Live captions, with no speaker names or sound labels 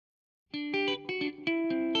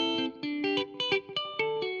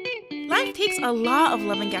Life takes a lot of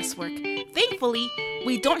love and guesswork. Thankfully,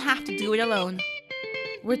 we don't have to do it alone.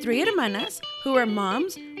 We're three hermanas who are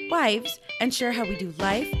moms, wives, and share how we do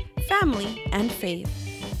life, family, and faith.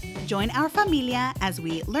 Join our familia as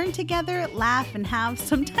we learn together, laugh, and have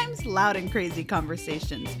sometimes loud and crazy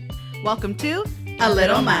conversations. Welcome to A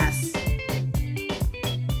Little Más.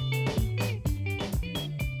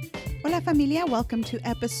 Hola familia, welcome to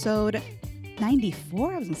episode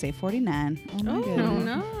 94. I was going to say 49. Oh my goodness.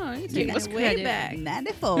 No, you take us way back.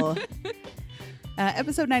 94.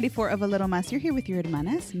 Episode 94 of A Little Más. You're here with your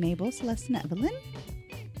hermanas, Mabel, Celeste, and Evelyn.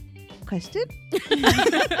 Question?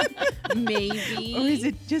 Maybe. Or is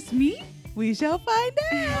it just me? We shall find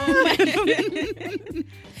out.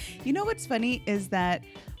 You know what's funny is that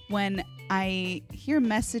when I hear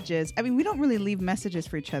messages, I mean, we don't really leave messages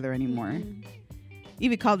for each other anymore. Mm-hmm.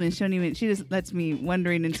 Evie called me and she just lets me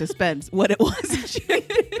wondering in suspense what it was.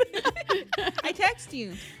 I text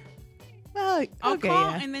you. Well, I'll okay, call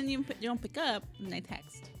yeah. and then you don't pick up and I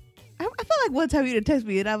text. I felt like one time you didn't text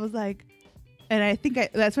me and I was like, and I think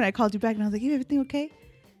that's when I called you back and I was like, everything okay?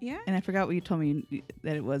 Yeah. And I forgot what you told me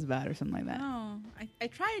that it was about or something like that. Oh, I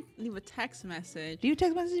tried to leave a text message. Do you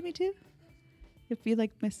text message me too? If you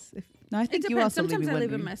like no, I think It you depends. also Sometimes I leave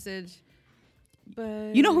a wondering. message.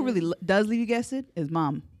 But You know who really does leave you guessing is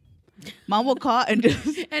mom. Mom will call and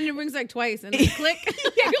just and it rings like twice and then click.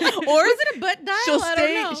 Or is it a butt dial? I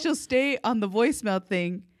don't know. She'll stay on the voicemail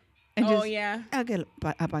thing and Oh, just yeah. Okay,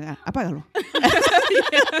 apágalo.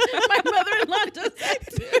 My mother-in-law does that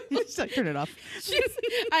too. She's like, turn it off.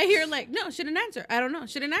 I hear like, no, shouldn't answer. I don't know.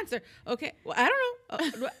 Shouldn't answer. Okay. Well, I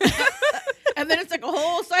don't know. And then it's like a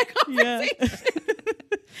whole side conversation.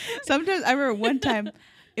 Sometimes I remember one time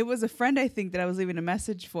it was a friend I think that I was leaving a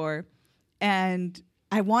message for, and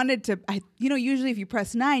I wanted to. Usually if you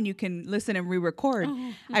press 9, you can listen and re-record.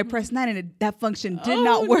 I pressed 9 and that function did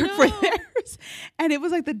not work for theirs, and it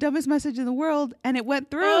was like the dumbest message in the world, and it went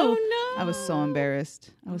through. Oh no! I was so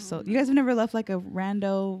embarrassed. You guys have never left like a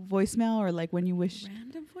rando voicemail or like when you wish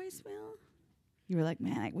Random voicemail? you were like,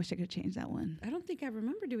 man, I wish I could change that one. I don't think I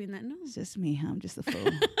remember doing that. No. It's just me, huh? I'm just a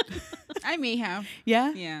fool. I may have.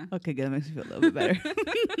 Yeah? Yeah. Okay, good. That makes me feel a little bit better.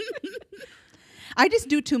 I just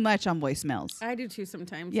do too much on voicemails. I do too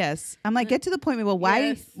sometimes. Yes. I'm like, get to the point. Well,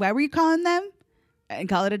 why were you calling them? And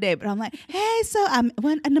call it a day. But I'm like, hey, so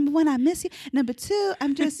number one, I miss you. Number two,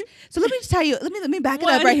 I'm just, so let me just tell you, let me back it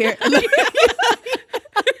up right here.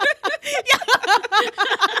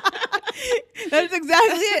 That's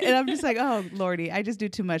exactly it. And I'm just like, oh, Lordy, I just do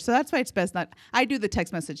too much. So that's why it's best not, I do the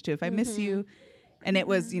text message too. If I miss you and it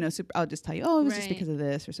was, super, I'll just tell you, oh, it was just because of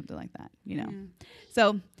this or something like that,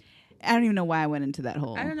 So I don't even know why I went into that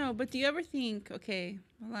whole. I don't know, but do you ever think, okay,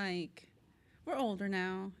 like, we're older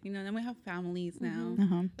now, then we have families now.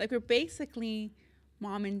 Uh-huh. Like, we're basically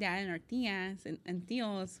mom and dad and our tias and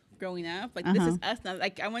tios growing up. Like, this is us now.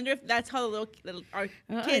 Like, I wonder if that's how our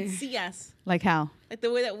kids see us. Like how? Like,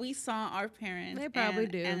 the way that we saw our parents. They probably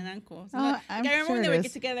do. And uncles. Oh, Like, I'm I remember sure when it they would is.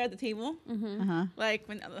 get together at the table. Mm-hmm. Uh-huh. Like,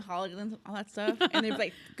 when the holidays and all that stuff. And they'd be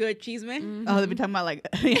like, good cheese man. Mm-hmm. Oh, they've been talking about like,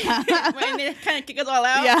 yeah. And they kind of kick us all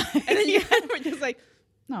out. Yeah. And then you guys were just like,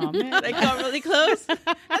 Oh, man. like got really close. Not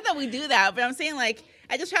that we do that, but I'm saying like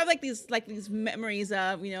I just have like these memories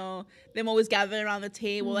of them always gathering around the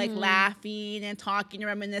table, like laughing and talking and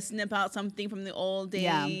reminiscing about something from the old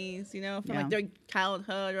days, from like their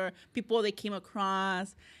childhood or people they came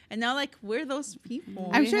across. And now like we're those people.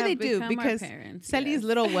 I'm We sure have they do become our because parents, Sally's yes.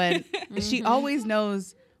 little one, she always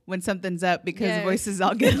knows when something's up because Yes. voices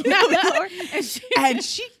all get a little bit lower. And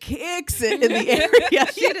she kicks it in the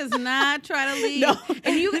area. She does not try to leave. No.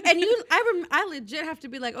 I legit have to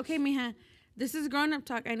be like, okay, mija, this is grown up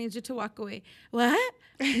talk. I need you to walk away. What?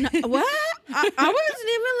 No, what? I wasn't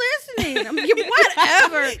even listening. I'm like,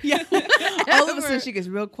 whatever. Yeah. All of a sudden she gets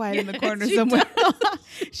real quiet in the corner she somewhere.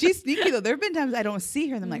 She's sneaky though. There have been times I don't see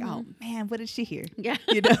her and I'm like, oh man, what did she hear? Yeah.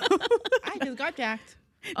 I just got jacked.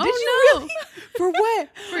 Oh, Did you no. really? For what?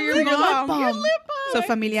 For your lip mom. balm. Your lip balm. So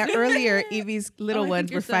familia, earlier Evie's little I think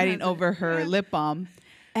ones your were son fighting has it. over her lip balm,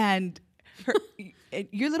 and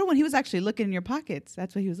your little one, he was actually looking in your pockets.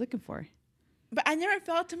 That's what he was looking for. But I never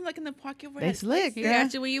felt him like in the pocket where They slick. He Yeah.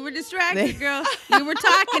 got you when you were distracted, girl. You were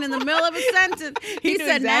talking in the middle of a sentence. He knew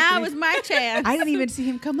said, exactly. now is my chance. I didn't even see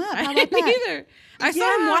him come up. How I about didn't that? either. I saw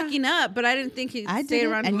him Yeah. walking up, but I didn't think he'd I stay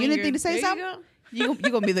did. around. And you didn't think to say There something? you go. You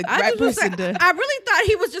gonna be the I right just was person like, to. I really thought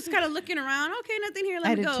he was just kind of looking around. Okay, nothing here. Let I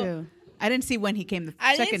me did go. too. I didn't see when he came the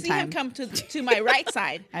I second didn't see time. him come to my right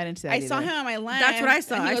side. I didn't see that I saw either. him on my left. That's what I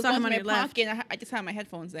saw. and he I was saw going him to on my your left. pocket, and I just had my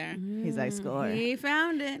headphones there. He's like, score. He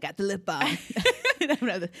found it. Got the lip balm.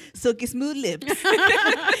 The silky smooth lips.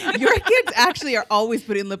 Your kids actually are always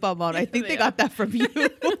putting lip balm on. I think they got that from you.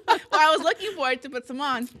 Well, I was looking for it to put some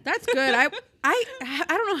on. That's good. I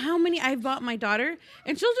don't know how many I've bought my daughter,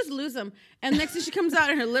 and she'll just lose them. And next thing she comes out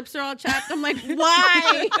and her lips are all chapped. I'm like,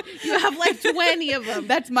 why? You have like 20 of them.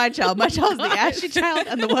 That's my child. My child's the ashy child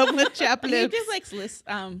and the one with chapped He lips. just likes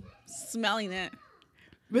smelling it.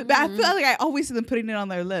 But I feel like I always see them putting it on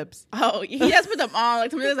their lips. Oh, he does put them on.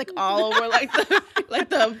 Like sometimes like all over, like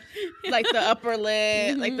the upper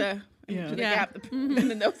lip, like the gap, and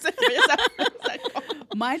the nose. It's like, oh.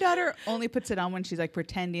 My daughter only puts it on when she's like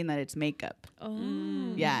pretending that it's makeup.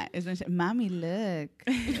 Oh. Yeah, is when she, mommy, look,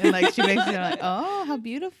 and like she makes me like, oh, how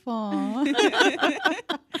beautiful.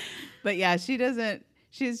 But yeah, she doesn't.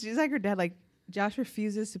 She's like her dad. Like Josh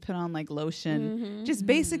refuses to put on like lotion, just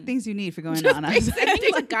basic things you need for going on. I think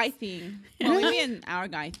it's a guy thing. Well, maybe an our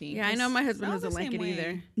guy thing. Yeah, I know my husband Smells doesn't the like same it way.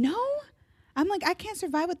 either. No, I'm like I can't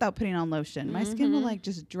survive without putting on lotion. My skin will like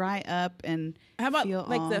just dry up and. How about feel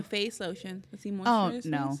like all- the face lotion? Does he Oh, moisturize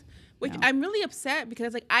no. face? Which No. I'm really upset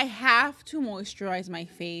because like I have to moisturize my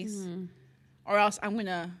face, or else I'm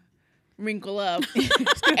gonna wrinkle up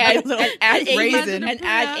and add raisin.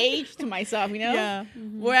 add age to myself. You know. Yeah.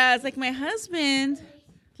 Whereas like my husband, They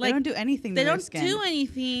like don't do anything. they to their don't skin. do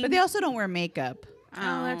anything. But they also don't wear makeup.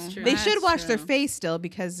 Oh, that's true. They should That's wash their true. face still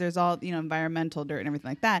because there's all environmental dirt and everything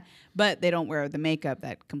like that. But they don't wear the makeup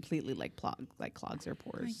that completely clogs their I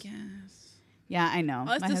pores. guess. Yeah, I know.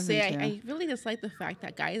 Let's My just say husband, too. I really dislike the fact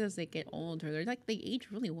that guys as they get older, they're like they age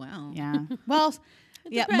really well. Yeah. Well,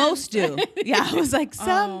 yeah, depends. most do. Yeah, I was like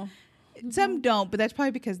Oh. some don't, but that's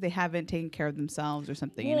probably because they haven't taken care of themselves or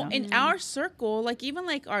something. Well, you know. in our circle, like even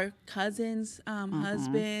like our cousins,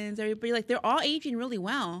 husbands, everybody, like they're all aging really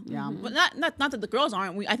well. Yeah. But not that the girls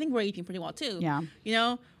aren't. I think we're aging pretty well too. Yeah. You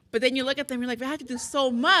know. But then you look at them, you're like, I have to do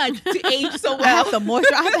so much to age so I well. have to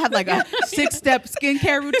moisturize. I have to have like a 6-step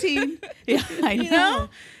skincare routine. Yeah, I know. You know.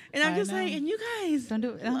 And I'm I just know. like, and you guys Don't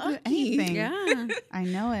do lucky. anything. Yeah. I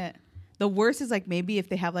know it. The worst is like maybe if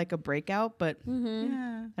they have like a breakout, but Yeah.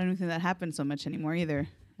 I don't even think that happens so much anymore either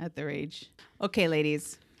at their age. Okay,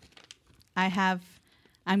 ladies. I'm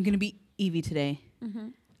going to be Evie today.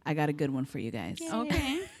 I got a good one for you guys.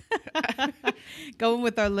 Okay. Going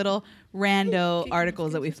with our little rando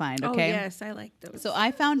articles that we find, okay? Oh, yes, I like those. So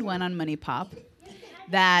I found one on Money Pop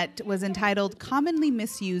that was entitled Commonly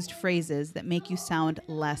Misused Phrases That Make You Sound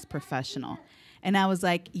Less Professional. And I was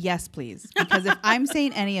like, yes, please. Because if I'm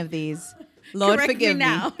saying any of these, Lord Correct me forgive me.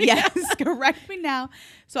 now. Yes, correct me now.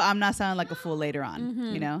 So I'm not sounding like a fool later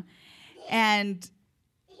on, you know? And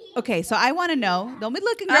okay, so I want to know. Don't be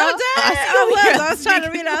looking, girl. I was trying to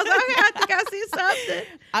read it. I was like, okay, I think I see something.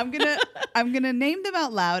 I'm gonna name them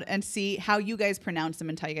out loud and see how you guys pronounce them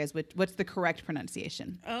and tell you guys what's the correct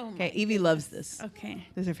pronunciation. Oh, my okay, Evie loves this. Okay.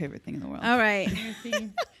 This is her favorite thing in the world. All right.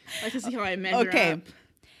 Let's just see how I measure Okay, up.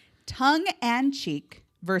 tongue and cheek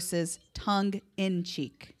versus tongue in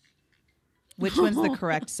cheek. Which one's the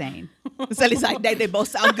correct saying? Sally's like, they both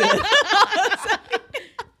sound good.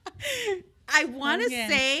 I want to Tongue in.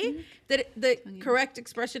 say that the correct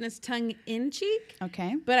expression is tongue in cheek,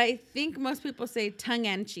 Okay, but I think most people say tongue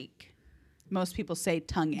and cheek. most people say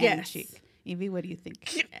tongue and Yes. cheek. Evie, what do you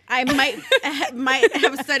think? I might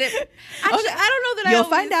have said it. Actually, I don't know that You'll I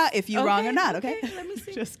find out if you're wrong or not. Okay, Let me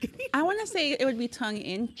see. Just kidding. I want to say it would be tongue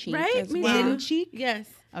in cheek. Right? As Me well. too. In cheek. Yes.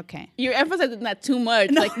 Okay. You're emphasizing that too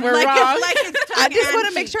much. Like we're like wrong. It's, like it's tongue I just and want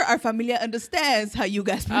to make cheek. sure our familia understands how you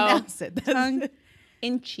guys pronounce it. That's tongue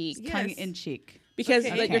in cheek. Yeah. tongue Yes. in cheek. Because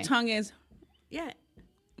Okay. like your Okay. tongue is Yeah.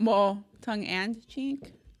 well, tongue and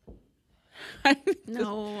cheek.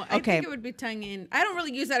 No. I Okay. think it would be tongue in. I don't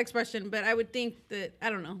really use that expression, but I would think that I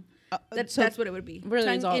don't know. So That's what it would be. Really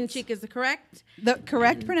Tongue in results. cheek is the correct. the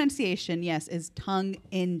correct pronunciation, yes, is tongue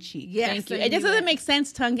in cheek. Yes. Thank you. I It just knew doesn't it. make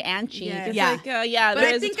sense tongue and cheek. Yeah. It's Yeah. like, But there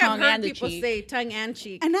I is a think I've tongue heard and a people cheek. say tongue and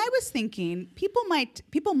cheek. And I was thinking people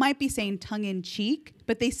might be saying tongue in cheek,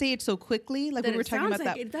 but they say it so quickly, like That we were it talking sounds about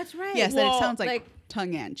like that. it. That's right. Yes, that Well, it sounds like, like-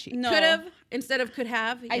 tongue and cheek. No. Could have instead of could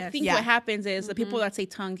have. I Yes. think Yeah. what happens is the people that say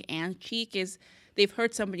tongue and cheek is they've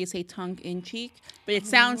heard somebody say tongue in cheek, but it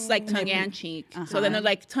sounds like tongue and cheek. So then they're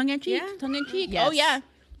like tongue and cheek, Yeah. tongue in cheek. Yes. Oh yeah,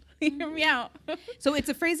 hear me out. So it's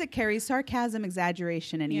a phrase that carries sarcasm,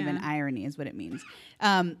 exaggeration, and even Yeah. irony is what it means.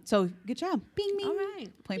 So good job. Bing, bing. All right.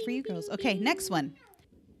 Point for you girls. Okay, next one.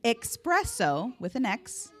 Espresso with an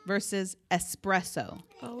X versus espresso.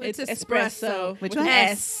 Oh, It's espresso. Which with one?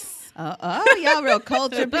 S. Oh, y'all real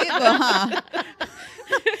cultured people, huh?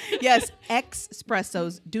 Yes,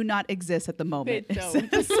 espressos do not exist at the moment. They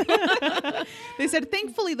don't. They said,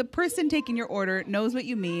 thankfully, the person taking your order knows what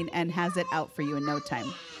you mean and has it out for you in no time.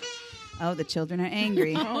 Oh, the children are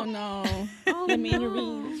angry. Oh no. Oh, The mean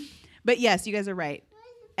no. But yes, you guys are right.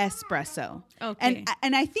 Espresso. Okay.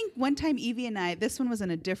 And I think one time Evie and I, this one was on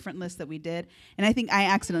a different list that we did, and I think I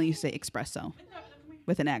accidentally used to say espresso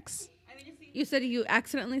with an X. You said you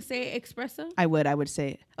accidentally say espresso? I would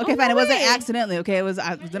say. Okay, Oh, fine. no It wasn't way. accidentally. Okay, it was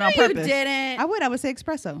on No, purpose. you didn't. I would say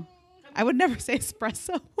espresso. I would never say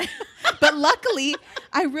espresso. But luckily,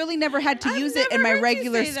 I really never had to I've use it in never my heard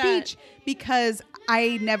you regular say that. speech because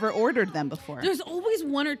I never ordered them before. There's always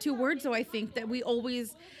one or two words, though, I think, that we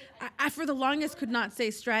always, I for the longest could not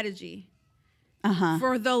say strategy. Uh-huh.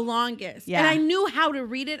 For the longest. Yeah. And I knew how to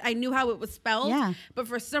read it. I knew how it was spelled. Yeah. But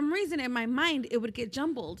for some reason in my mind, it would get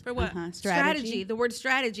jumbled. For what? Strategy. The word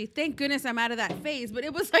strategy. Thank goodness I'm out of that phase. But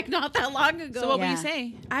it was like not that long ago. So what would Yeah. you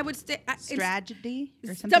say? I would stay. Strategy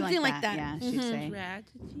or something, something like that. Yeah, she'd say. Strategy.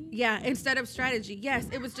 Yeah, instead of strategy. Yes,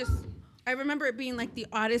 it was just, I remember it being like the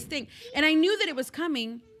oddest thing. And I knew that it was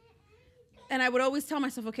coming. And I would always tell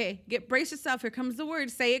myself, okay, brace yourself. Here comes the word.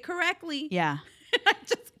 Say it correctly. Yeah. I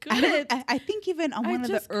just couldn't. I think even on I one of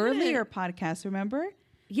the just couldn't. earlier podcasts, remember?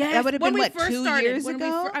 Yes, That would have when been, we what, first 2 started, years when we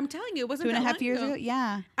ago? I'm telling you, it wasn't 2.5 that years long ago?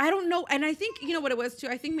 Yeah. I don't know. And I think, you know what it was too?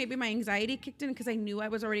 I think maybe my anxiety kicked in because I knew I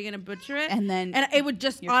was already going to butcher it. And then it would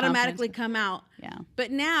just your automatically confidence- come out. Yeah.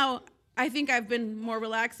 But now I think I've been more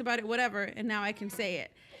relaxed about it, whatever. And now I can say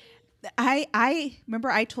it. I remember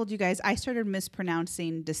I told you guys I started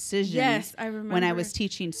mispronouncing decisions Yes, I when I remember. was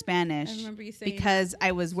teaching Spanish. I remember you saying because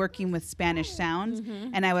I was working with Spanish sounds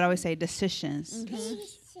and I would always say decisions.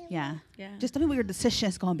 Yeah. Yeah. Just tell me what your decision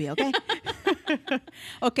is going to be, okay?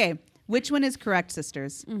 Okay. Which one is correct,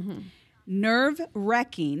 sisters? Nerve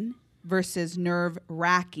wrecking versus nerve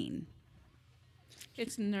racking.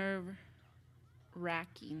 It's nerve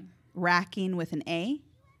wracking. Racking with an A?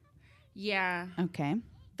 Yeah. Okay.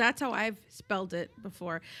 That's how I've spelled it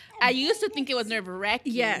before. I used to think it was nerve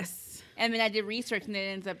wracking. Yes. And then I did research and it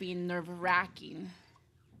ends up being nerve wracking.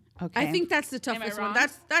 Okay. I think that's the Am I toughest one. wrong?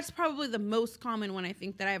 That's probably the most common one I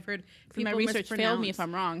think that I've heard So people my research failed me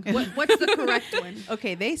mispronounce. if I'm wrong. What's the correct one?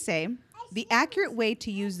 Okay, they say the accurate way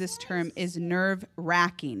to use this term is nerve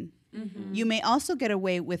racking. You may also get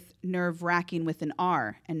away with nerve wracking with an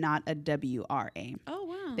R and not a WRA. Oh,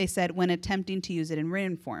 wow. They said when attempting to use it in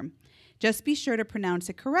written form. Just be sure to pronounce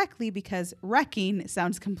it correctly because wrecking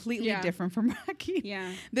sounds completely Yeah. different from wrecking.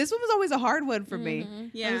 Yeah. This one was always a hard one for me. I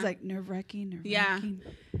Yeah. was like, nerve wrecking, Yeah.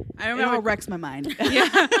 I It all remember. wrecks my mind. Yeah.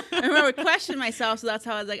 I remember questioning myself, so that's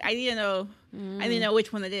how I was like, I need to know. I need to know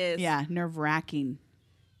which one it is. Yeah, nerve wracking.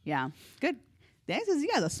 Yeah, good. Thanks, you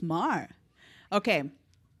guys are smart. Okay,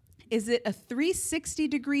 is it a 360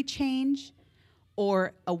 degree change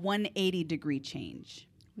or a 180 degree change?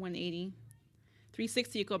 180.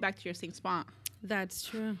 360, you go back to your same spot. That's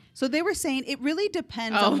true. So they were saying it really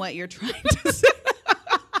depends Oh. on what you're trying to say.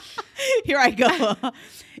 Here I go.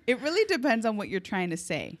 It really depends on what you're trying to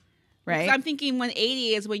say, right? So I'm thinking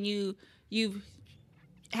 180 is when you've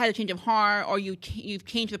had a change of heart or you've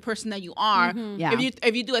changed the person that you are. Yeah.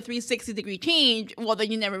 If you do a 360 degree change, well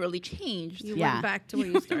then you never really changed. You Yeah. went back to where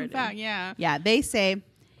you started. Yeah. Yeah, they say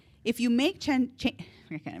if you make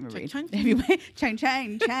I can't even read. Chang- If you make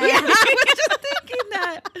chang. I was just thinking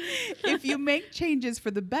that. If you make changes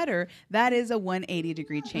for the better, that is a 180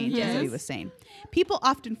 degree change, as he Yes. was saying. People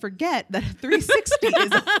often forget that a 360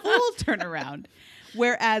 is a full turnaround,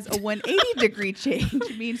 whereas a 180 degree change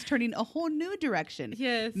means turning a whole new direction.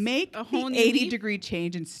 Yes, Make a whole the new 80 leaf. degree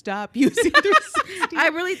change and stop using 360. I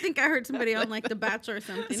really think I heard somebody on like The Bachelor or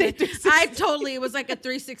something. Say 360. It was like a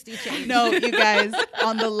 360 change. No, you guys,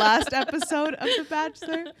 on the last episode of The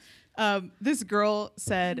Bachelor, this girl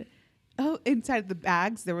said, oh, inside the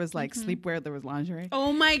bags, there was like sleepwear, there was lingerie.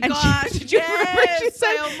 Oh my And gosh. did you remember? She yes, said,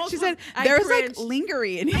 I almost there's cringed. like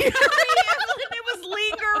lingerie in here. It was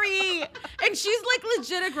lingerie. And she's like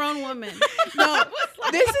legit a grown woman. No,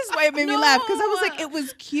 this is why it made me laugh because I was No. like, it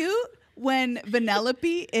was cute when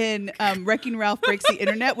Vanellope in Wrecking Ralph Breaks the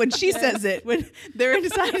Internet, when she says it, when they're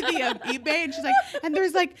inside of the eBay and she's like, and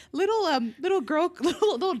there's like little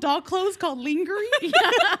doll clothes called lingerie.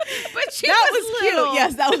 But she That was was little. cute.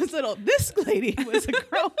 Yes, that was little. This lady was a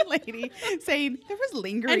grown lady saying there was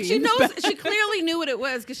lingerie. And she in the knows, bag. she clearly knew what it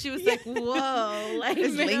was because she was like, whoa. Like,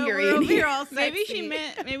 There's you know, lingerie we're in over here. here all Maybe sexy.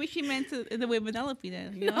 she meant to, in the way Vanellope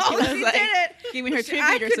did. You know? No, was she like did it. giving her I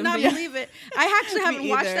tribute or could not something. believe it. I actually haven't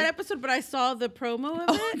watched either. that episode, but I saw the promo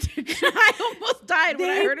of it. I almost died when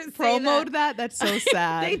I heard it say promoted that. That's so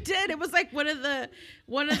sad. They did. It was like one of the.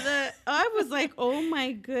 I was like, oh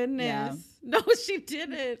my goodness. Yeah. No, she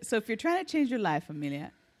didn't. So if you're trying to change your life,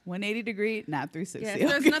 Amelia, 180 degree, not 360. Yes,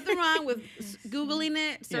 there's nothing wrong with Googling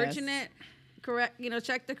it, searching it, correct.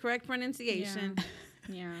 Check the correct pronunciation.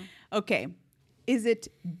 Yeah. Okay. Is it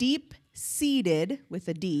deep seated with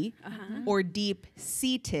a D or deep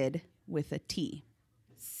seated with a T?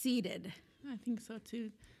 Seated. I think so too.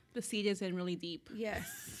 The seed isn't really deep. Yes.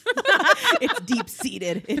 It's deep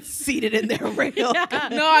seated. It's seated in there real. Yeah.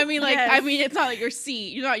 No, I mean Yes. it's not like your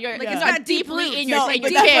seed. You're not. You're Like, it's it's not got deep deeply roots. in your, No, like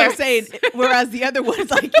but your that's what chair. I'm saying. Whereas the other one is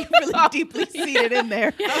like you're really deeply seated in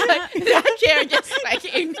there. That chair just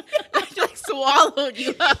like swallowed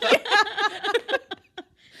you up.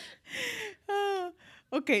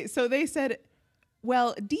 Okay, so they said,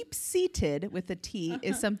 well, deep seated with a T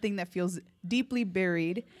is something that feels deeply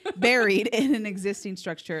buried in an existing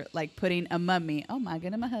structure, like putting a mummy. Oh my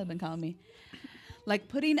goodness, my husband called me. Like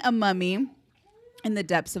putting a mummy in the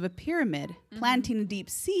depths of a pyramid. Planting a deep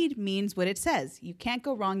seed means what it says. You can't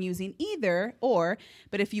go wrong using either or,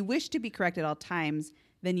 but if you wish to be correct at all times,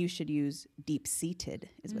 then you should use deep seated,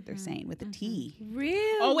 is what they're saying with a T.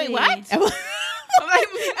 Really? Oh wait, what?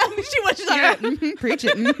 She was just like, preach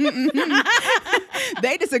it.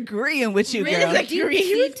 They disagreeing with you, Really? girl. Like deep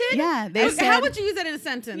seated? Yeah, they Okay, said. how would you use that in a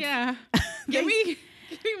sentence? Yeah. Give me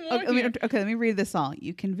more. Okay, let me read this all.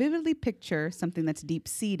 You can vividly picture something that's deep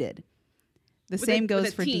seated. The With same a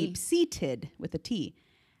goes for T. deep seated with a T.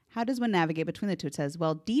 How does one navigate between the two? It says,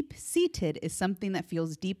 well, deep seated is something that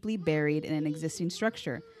feels deeply buried in an existing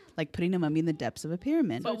structure, like putting a mummy in the depths of a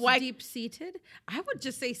pyramid. So But it's why- deep seated? I would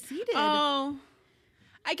just say seated. Oh,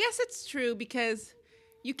 I guess it's true because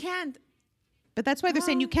you can't. But that's why they're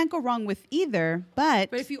saying you can't go wrong with either,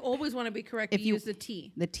 but But if you always want to be correct, If you you- use the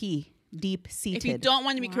T. the T, deep seated. If you don't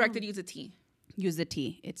want to be Wow. corrected, use a T. use the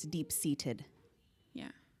T, it's deep seated. Yeah.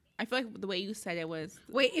 I feel like the way you said it was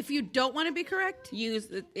Wait, if you don't want to be correct?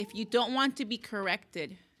 if you don't want to be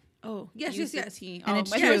corrected, Oh, yes, use yes, the yes. T. And Oh,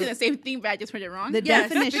 it's my true. friend did the same thing, but I just heard it wrong. The Yes,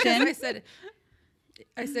 definition. because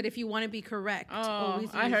I said if you want to be correct, Oh, always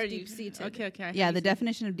I use heard deep you. seated. Okay, okay. I heard Yeah, you the say-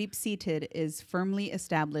 definition of deep seated is firmly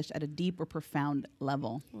established at a deep or profound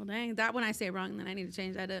level. Well, dang, that one I say wrong, then I need to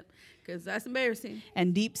change that up because that's embarrassing.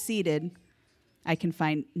 And deep seated, I can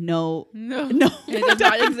find no. No, No. it does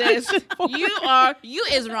not exist. You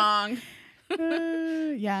is wrong.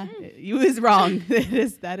 Yeah, you is wrong.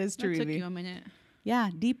 That is true. That took Evie. you a minute. Yeah,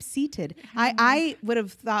 deep seated. I would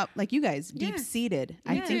have thought like you guys, deep Yes. seated.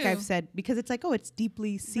 I Me think too. I've said because it's like, oh, it's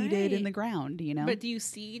deeply seated in Right. the ground, you know. But do you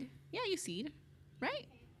seed? Yeah, you seed, right?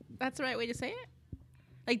 That's the right way to say it.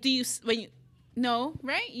 Like, do you when you? No,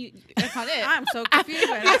 right? You. That's not it. I'm so confused.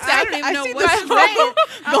 I don't even I know see what the she's saying.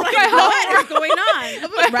 I'm like, what is going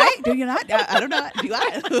on? right? Do you not? I don't know. Do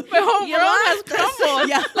I? My whole You world has lost. crumbled.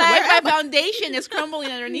 Yeah, Like where my am I? foundation is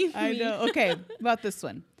crumbling underneath I me. know. Okay, about this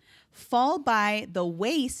one. Fall by the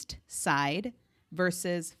waist side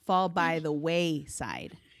versus fall by the way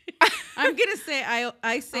side. I'm gonna say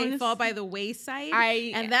I say Honest- fall by the wayside,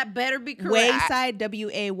 I- and that better be correct. Wayside,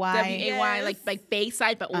 W-A-Y. W-A-Y, Yes. like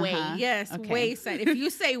Bayside, but way. Uh-huh. Yes, Okay. wayside. If you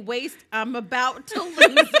say waist, I'm about to lose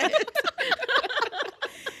it.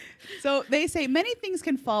 So they say many things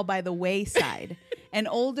can fall by the wayside. An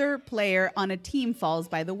older player on a team falls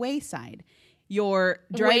by the wayside. Your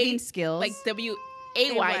driving Way, skills. like W-A-Y.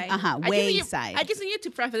 A-Y. Uh-huh, I just need you- wayside. I just need you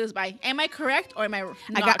to preface this by, am I correct or am I not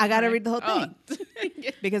I gotta correct? read the whole thing.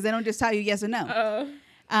 Oh. because they don't just tell you yes or no.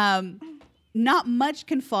 Not much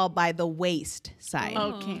can fall by the waist side.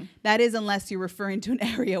 Okay. That is unless you're referring to an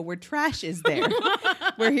area where trash is there.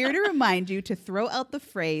 We're here to remind you to throw out the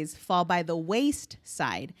phrase fall by the waist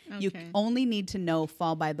side. You Okay. only need to know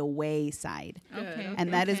fall by the way side. Okay.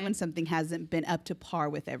 And that is okay. when something hasn't been up to par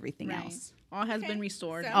with everything Right. else. All has been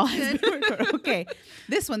restored. Sounds All has been recorded. Okay.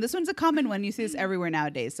 This one's a common one. You see this everywhere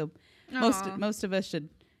nowadays. So Aw. most of us should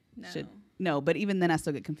No. know, but even then I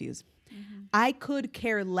still get confused. I could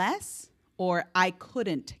care less or I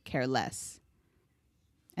couldn't care less.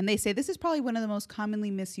 And they say this is probably one of the most commonly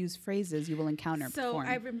misused phrases you will encounter. So performed.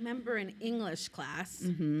 I remember in English class,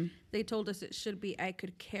 they told us it should be I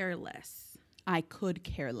could care less. I could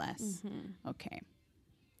care less. Okay.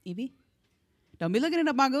 Evie? Don't be looking it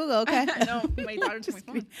up on Google, okay? No, my daughter took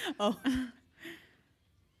my phone. Oh.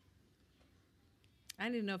 I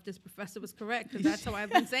didn't know if this professor was correct because that's how I've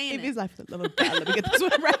been saying Evie's it. like, little God, let me get this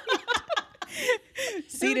one right.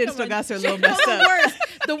 Seated still got her a little No, messed up.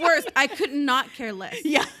 the worst. I could not care less.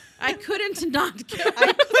 Yeah. I couldn't not care I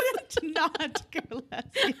less. couldn't not care less.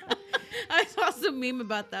 Yeah. I saw some meme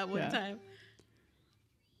about that one Yeah. time.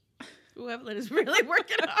 Ooh, Evelyn is really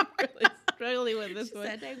working hard. Really struggling with this She one.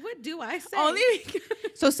 said, like, what do I say? Only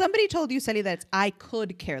So somebody told you, Sally, that it's I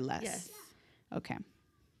could care less. Yes. Okay.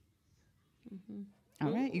 Mm-hmm.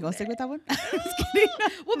 All right. You gonna stick with that one? Just kidding.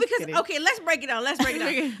 Well, because kidding. okay, let's break it down.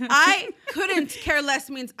 I couldn't care less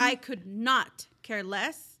means I could not care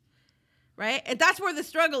less, right? And that's where the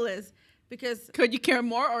struggle is, because could you care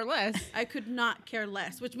more or less? I could not care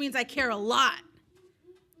less, which means I care a lot.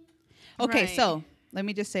 Okay, Right. so let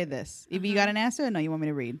me just say this. If you got an answer, no, you want me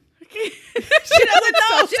to read? She doesn't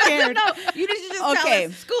know. so She scared. doesn't know. You need to just Okay. tell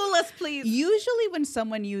us. School us, please. Usually when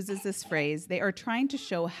someone uses this phrase, they are trying to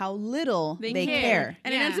show how little they care.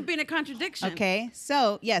 And it Yeah. ends up being a contradiction. Okay,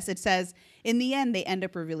 so yes, it says in the end they end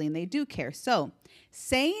up revealing they do care. So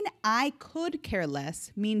saying I could care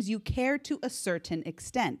less means you care to a certain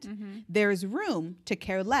extent. There's room to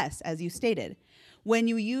care less, as you stated. When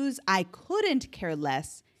you use I couldn't care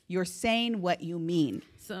less, you're saying what you mean.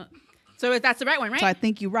 So That's the right one, right? So I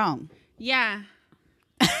think you're wrong. Yeah.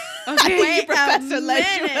 okay, wait Professor a led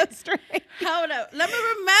you minute. astray. Hold up. Let me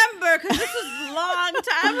remember, because this was a long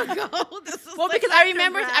time ago. This was Well, like because such I a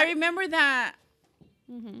remember bad- that,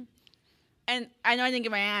 and I know I didn't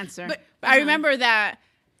get my answer, But- but I remember that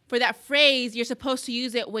for that phrase, you're supposed to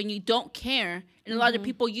use it when you don't care, and a lot of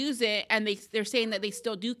people use it, and they're saying that they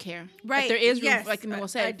still do care. Right. That there is room, Yes. like Emil I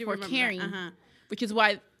said, do for remember that. caring, Uh-huh. which is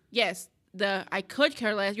why, yes, the I could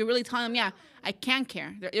care less. You're really telling them, yeah, I can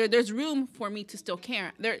care. There's room for me to still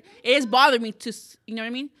care. It is bothering me to, you know what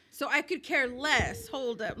I mean? So I could care less.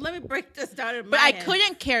 Hold up. Let me break this down in But my I head.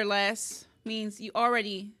 couldn't care less means you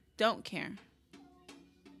already don't care.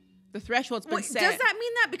 The threshold's been Wait, set. does that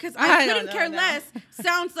mean that? Because I I don't couldn't know, care no. less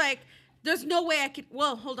sounds like there's no way I could.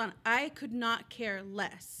 Well, hold on. I could not care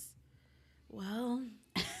less. Well,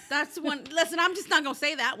 that's one. Listen, I'm just not going to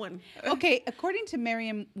say that one. Okay, according to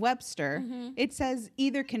Merriam-Webster, it says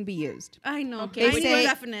either can be used. I know. Okay, I They need say,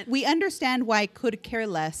 definite. we understand why could care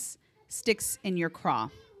less sticks in your craw.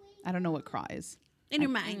 I don't know what craw is. in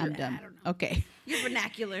your mind. I'm done. I don't know. Okay. Your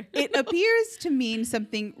vernacular. It appears to mean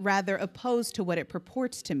something rather opposed to what it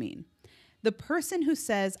purports to mean. The person who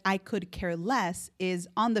says, I could care less, is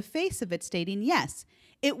on the face of it stating, yes,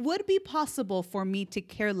 it would be possible for me to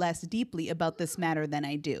care less deeply about this matter than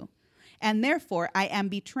I do. And therefore, I am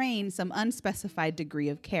betraying some unspecified degree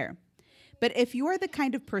of care. But if you are the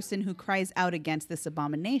kind of person who cries out against this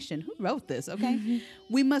abomination, who wrote this, okay?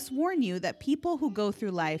 We must warn you that people who go through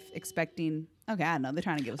life expecting, okay, I don't know, they're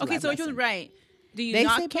trying to give us a Okay, life so which lesson. one's right? Do you They say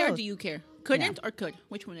not care? both. Do you care? Couldn't or could?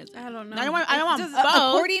 Which one is it? I don't know. I don't want Does- both.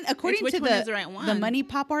 According It's which to one is the right one. the Money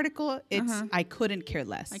Pop article, it's I couldn't care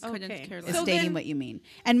less. I couldn't Okay. care It's less. So stating then- what you mean.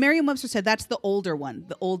 And Merriam-Webster said that's the older one,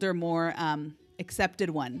 the older, more accepted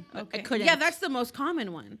one. Okay. I couldn't. Yeah, that's the most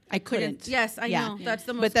common one. I couldn't. Yes, I Yeah. know. That's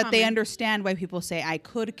the most But that they common. understand why people say I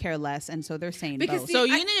could care less, and so they're saying Because both. see, So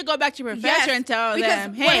you I- need to go back to your professor and tell because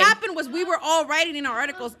them, hey. what happened was we were all writing in our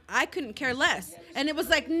articles, I couldn't care less. And it was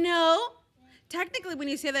like, no, technically when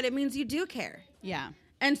you say that, it means you do care. yeah.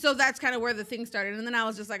 And so that's kind of where the thing started. And then I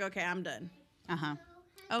was just like, okay, I'm done. Uh-huh.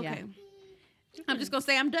 Okay. I'm just going to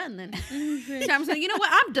say I'm done then. So I'm saying, you know what?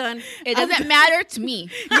 I'm done. It doesn't matter to me.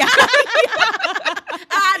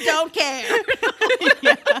 I don't care.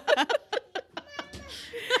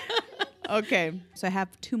 Okay. So I have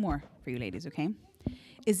two more for you ladies, okay?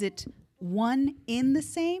 Is it one in the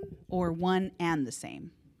same or one and the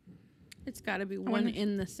same? It's got to be one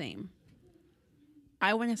in the same.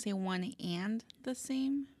 I want to say one and the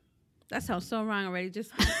same. That sounds so wrong already.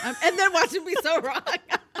 Just and then watch it be so wrong.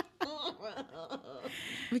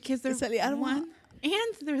 Because they're Sally, I don't one and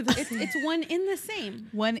they're the same. It's one in the same.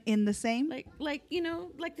 One in the same? Like you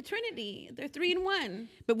know, like the Trinity. They're 3 in 1.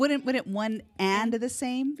 But wouldn't one and the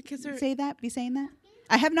same Because they're- be saying that?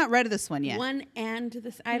 I have not read this one yet. One and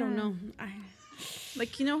this. I don't know.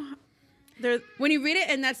 Like, you know, they're When you read it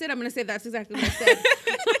and that's it, I'm gonna say that's exactly what I said.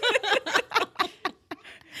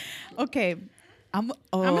 Okay. I'm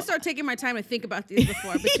gonna start taking my time to think about these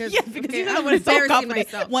before because you know I'm what, it's so embarrassing confident.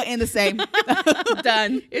 myself. One in the same.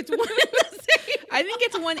 done. It's one in the same. I think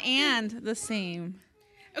it's one and the same.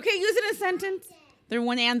 Okay, use it in a sentence. They're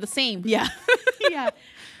one and the same. Yeah. Yeah.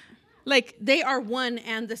 Like, They are one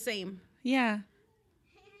and the same. yeah.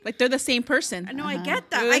 Like, they're the same person. I know, I get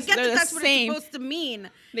that. They're I the- get they're that the that's what same. it's supposed to mean.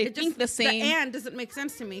 They It think the same. The and doesn't make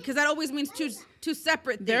sense to me because that always means two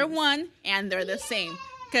separate things. They're one and they're the same.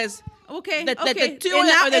 Because Okay. The okay. two in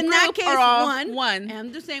that, or the in that group case, are all one. one.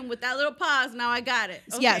 And the same with that little pause. Now I got it.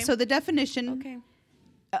 Okay. Yeah. So the definition Okay.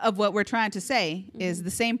 of what we're trying to say is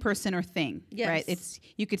the same person or thing. Yes. Right. It's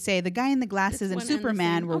you could say the guy in the glasses It's and one and the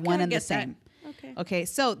Superman same. were Okay, one I and the get that. same. Okay. Okay.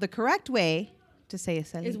 So the correct way to say,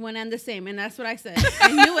 Sally? Is one and the same, and that's what I said.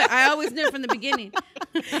 I knew it. I always knew it from the beginning.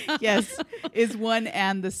 Yes, is one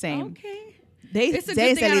and the same. Okay. They It's a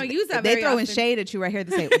say good thing I don't use that they very throwing often. shade at you right here.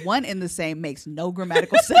 They say one in the same makes no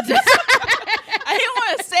grammatical sense. I didn't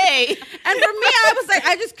want to say. And for me, I was like,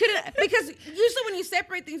 I just couldn't, because usually when you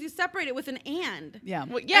separate things, you separate it with an and. Yeah.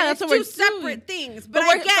 Well, yeah, And that's it's what two we're doing. separate things. But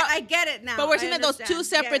we're- I get it now. but we're I saying that those two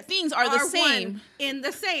understand. separate things are the same. one in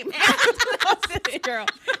the same. This girl,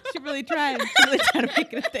 she really tried. She really tried to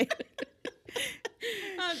make it a thing.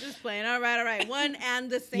 I'm just playing. All right. One and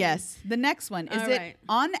the same. Yes. The next one, is All it right.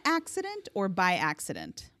 on accident or by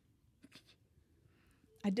accident?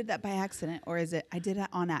 I did that by accident, or is it I did it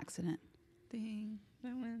on accident? Dang,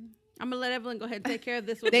 that one. I'm going to let Evelyn go ahead and take care of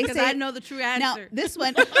this one They because say- I know the true answer. Now, this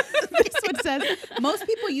one, this one says most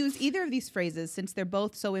people use either of these phrases since they're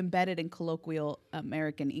both so embedded in colloquial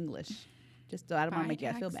American English. Just so I don't want to make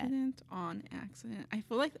you feel bad. Accident, on accident. I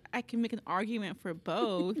feel like I can make an argument for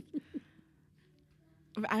both.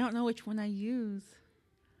 But I don't know which one I use.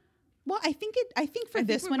 Well, I think for I think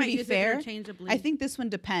this we one to might be use it fair, interchangeably. I think this one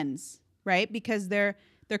depends, right? Because they're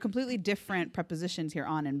completely different prepositions here,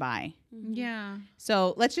 on and by. Yeah.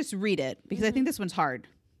 So let's just read it because I think this one's hard.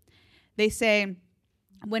 They say,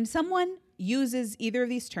 when someone uses either of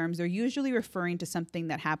these terms, they're usually referring to something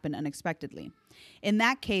that happened unexpectedly. In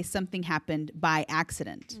that case, something happened by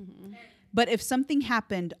accident. But if something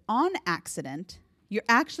happened on accident, you're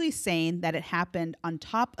actually saying that it happened on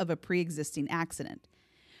top of a pre-existing accident.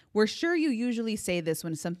 We're sure you usually say this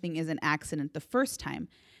when something is an accident the first time.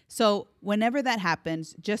 So whenever that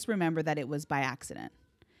happens, just remember that it was by accident.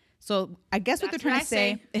 So I guess what they're That's trying what to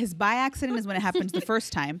say is by accident is when it happens the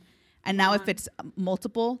first time. And now if it's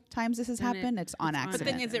multiple times this has Then happened, it's on it's on. But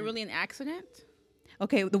accident. then is it really an accident?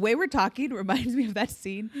 Okay, the way we're talking reminds me of that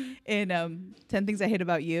scene in 10 Things I Hate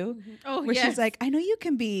About You. Oh, where yes. she's like, I know you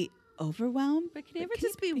can be overwhelmed. But can you ever but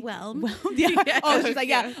just be whelmed? whelmed? Yeah. Oh, she's like,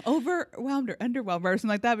 yeah, overwhelmed or underwhelmed or something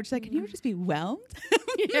like that. But she's like, can you ever just be whelmed?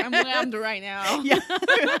 I'm whelmed right now. Yeah.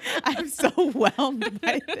 I'm so whelmed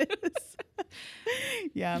by this.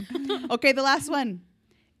 Yeah. Okay, the last one.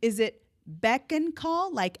 Is it beckon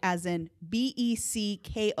call, like as in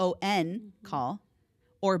BECKON call,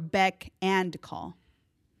 or beck and call?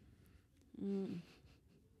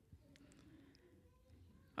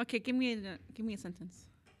 Okay, give me a sentence.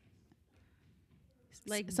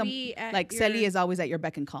 Like Some, be at like your- Sally is always at your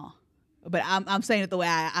beck and call. But I'm saying it the way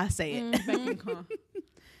I say it. Beck and call.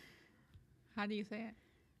 How do you say it?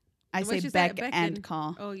 I The way say she said beck it, and beckon.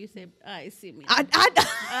 call. Oh, you say, I see me. I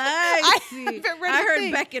I see. haven't read I the heard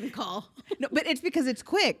thing. beck and call. No, but it's because it's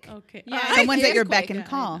quick. Okay. Yeah, Someone's it at your is beck quick. and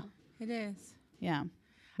call. It is. Yeah.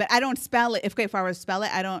 But I don't spell it. If I were to spell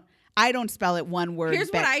it, I don't spell it one word. Here's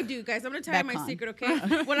beck. what I do, guys. I'm gonna tell you my Beckon. secret,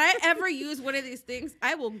 okay? When I ever use one of these things,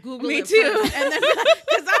 I will Google Me it too. first, and then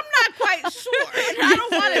because I'm not quite sure, and I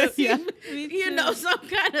don't want to see, Yeah. you know, some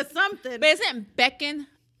kind of something. But isn't beckon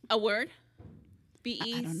a word?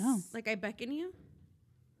 B-E? I don't know. Like I beckon you.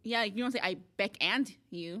 Yeah, you don't say I beck and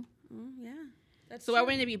you. Yeah. That's So why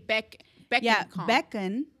wouldn't it be beckon Yeah, call?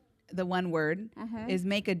 beckon, the one word, is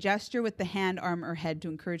make a gesture with the hand, arm, or head to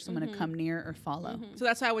encourage someone to come near or follow. So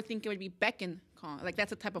that's why I would think it would be beckon call. Like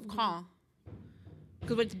that's a type of call.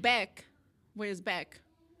 Because when it's beck, where is beck?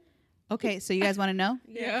 Okay, so you guys want to know?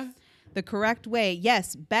 Yeah. The correct way,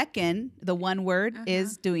 yes, beckon, the one word,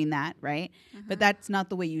 is doing that, right? But that's not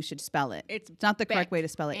the way you should spell it. It's not the correct beck way to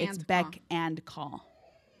spell it. It's and beck call. and call.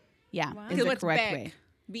 Yeah, Wow. is Because the what's correct beck? way.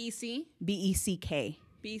 B-E-C? B-E-C-K.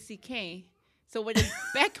 B-C-K. So what does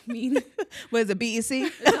beck mean? What is it, B-E-C?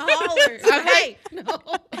 It's a holler. Hey, no.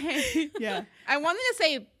 Yeah. I wanted to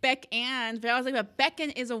say beck and, but I was like, but beckon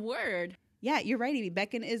is a word. Yeah, you're right, Evie.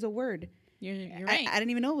 Beckon is a word. You're right. I didn't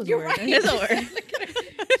even know it was You're a word. right. It is a word.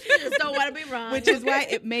 You just don't want to be wrong. Which is why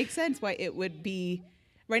it makes sense why it would be.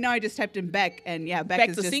 Right now, I just typed in Beck, and yeah, Beck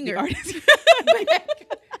Beck's is the just singer. the artist.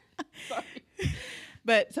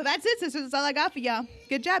 But so that's it, sisters. That's all I got for y'all.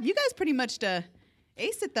 Good job. You guys pretty much aced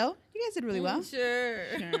it, though. You guys did really well. Sure.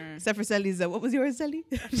 Except for Sally's. What was yours, Sally?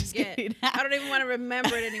 Just Yeah. kidding. I don't even want to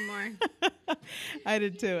remember it anymore. I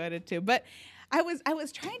did too. But I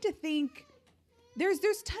was trying to think. There's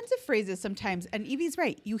tons of phrases sometimes, and Evie's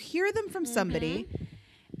right. You hear them from somebody,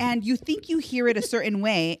 and you think you hear it a certain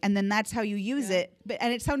way, and then that's how you use it.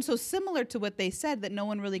 And it sounds so similar to what they said that no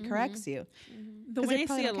one really corrects you. The 'Cause one they I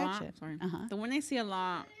probably see a don't catch lot. it. Sorry. Uh-huh. The one I see a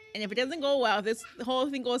lot, and if it doesn't go well, this whole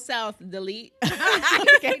thing goes south. Delete.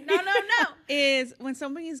 Okay. No. Is when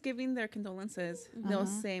somebody is giving their condolences, they'll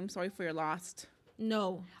say, "I'm sorry for your loss."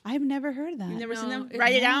 No. I've never heard that. You've never seen them? No,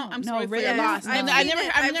 Write it no, out. I'm no, sorry for write your it loss. out. I've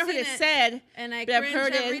No. never heard it said, And I but I've cringe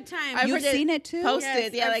heard it every time. I've You've heard seen it too?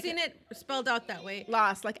 Posted, Yes, like I've seen it spelled out that way.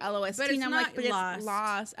 lost, like LOS. But it's I'm not like, but lost. it's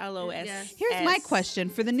lost, LOS. Yes. Here's my question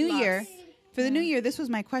for the new Lost. year. For the new year, this was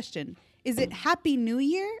my question. Is it Happy New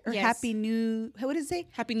Year or Yes. Happy New? What does it say?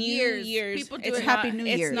 Happy New Years. Years. People do It's it. Happy New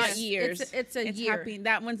Year's. It's not Yes. years. It's a year. Happy.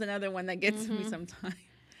 That one's another one that gets me sometimes.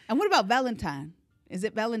 And what about Valentine? Is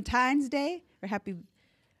it Valentine's Day or Happy?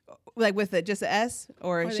 Like with just a S,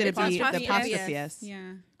 or should it be the apostrophe S?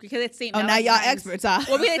 Yeah, because it's Saint. Oh, now y'all Valentine's. experts, huh?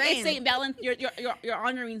 Well, Same. it's Saint Valentine. You're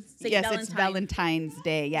honoring Saint Yes, Valentine. it's Valentine's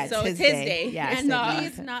Day. Yeah, So it's it's his his day. Yeah, And Saint no, Please,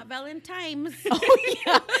 Valentine. not Valentine's. Oh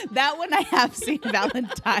yeah, that one I have seen.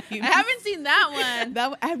 Valentine. I haven't seen that one. That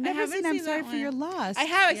one, I've never haven't seen. I'm seen sorry that for your one. loss. I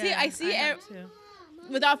have. Yeah, I see have it too.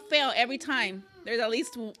 without fail every time. There's at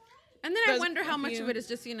least. And then I There's wonder how a much few. of it is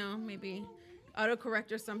just, maybe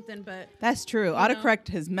autocorrect or something, but That's true. Autocorrect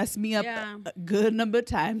has messed me up Yeah. a good number of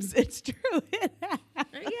times. It's true. It has.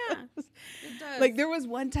 yeah, it does. Like there was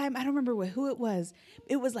one time, I don't remember who it was.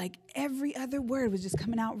 It was like every other word was just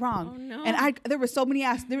coming out wrong. Oh, no. And there were so many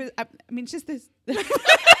I mean, it's just this.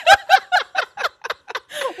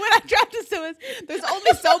 When I tried to say it, there's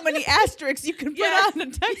only so many asterisks you can put Yes. on a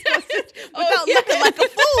text message Oh, without yeah. looking like a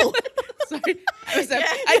fool. Sorry.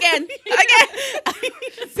 Again.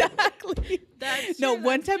 Exactly. That's No, true,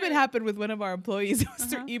 one that's time true. it happened with one of our employees. It was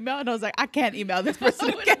through email, and I was like, I can't email this person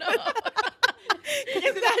again. You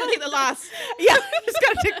just have to take the loss. Yeah, I just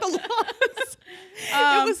gotta take the loss.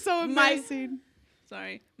 It was so my- embarrassing.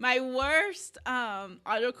 Sorry. My worst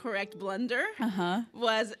autocorrect blunder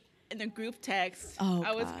was in a group text. Oh,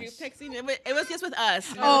 I was gosh. group texting. It was just with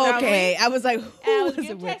us. Oh, okay. I was like, And I who was was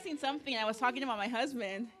group it with? texting something. I was talking about my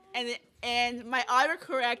husband, and my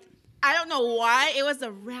autocorrect. I don't know why it was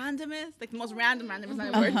the randomest, like the most random is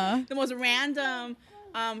not a word. The most random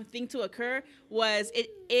thing to occur was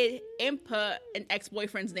it input an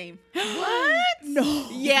ex-boyfriend's name. What? No.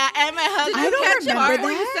 Yeah, and my husband. I don't was remember part-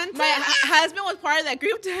 that. My husband was part of that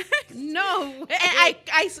group text. No way. And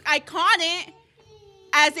I caught it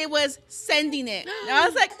as it was sending it. And I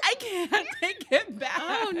was like, I can't take it back.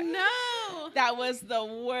 Oh no. That was the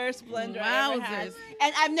worst blunder I ever had. Wowzers.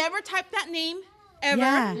 And I've never typed that name ever.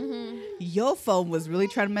 Yeah. Mm-hmm. Your phone was really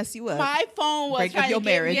trying to mess you up. My phone was Break up trying your to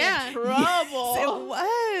get marriage. me Yeah. in trouble. Yes, it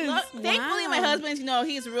was. Look, thankfully, my Wow. husband's,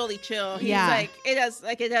 he's really chill. He's Yeah. like, it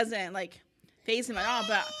doesn't phase him at all.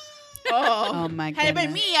 But oh my had it been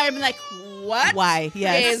goodness. me, I'd have been like, what? Why?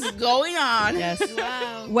 Yes. is going on? Yes.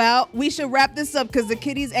 Wow. Well, we should wrap this up because the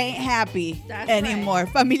kitties ain't happy That's anymore.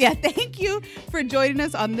 Familia, thank you for joining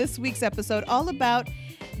us on this week's episode, all about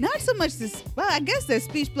not so much this, well, I guess there's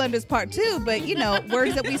speech blunders part 2, but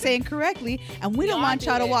words that we say incorrectly, and we don't all want do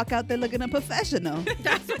y'all to it. walk out there looking unprofessional.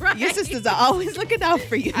 That's right. Your sisters are always looking out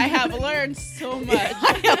for you. I have learned so much.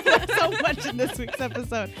 I have learned so much in this week's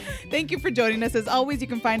episode. Thank you for joining us. As always, you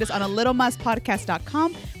can find us on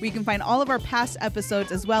alittlemasspodcast.com, where you can find all of our past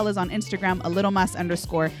episodes, as well as on Instagram,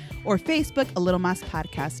 _, or Facebook, A Little Mas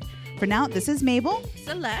Podcast. For now, this is Mabel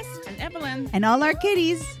Celeste. And Evelyn. and all our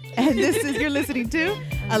kitties. And you're listening to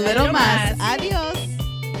A Little Mas. Adios.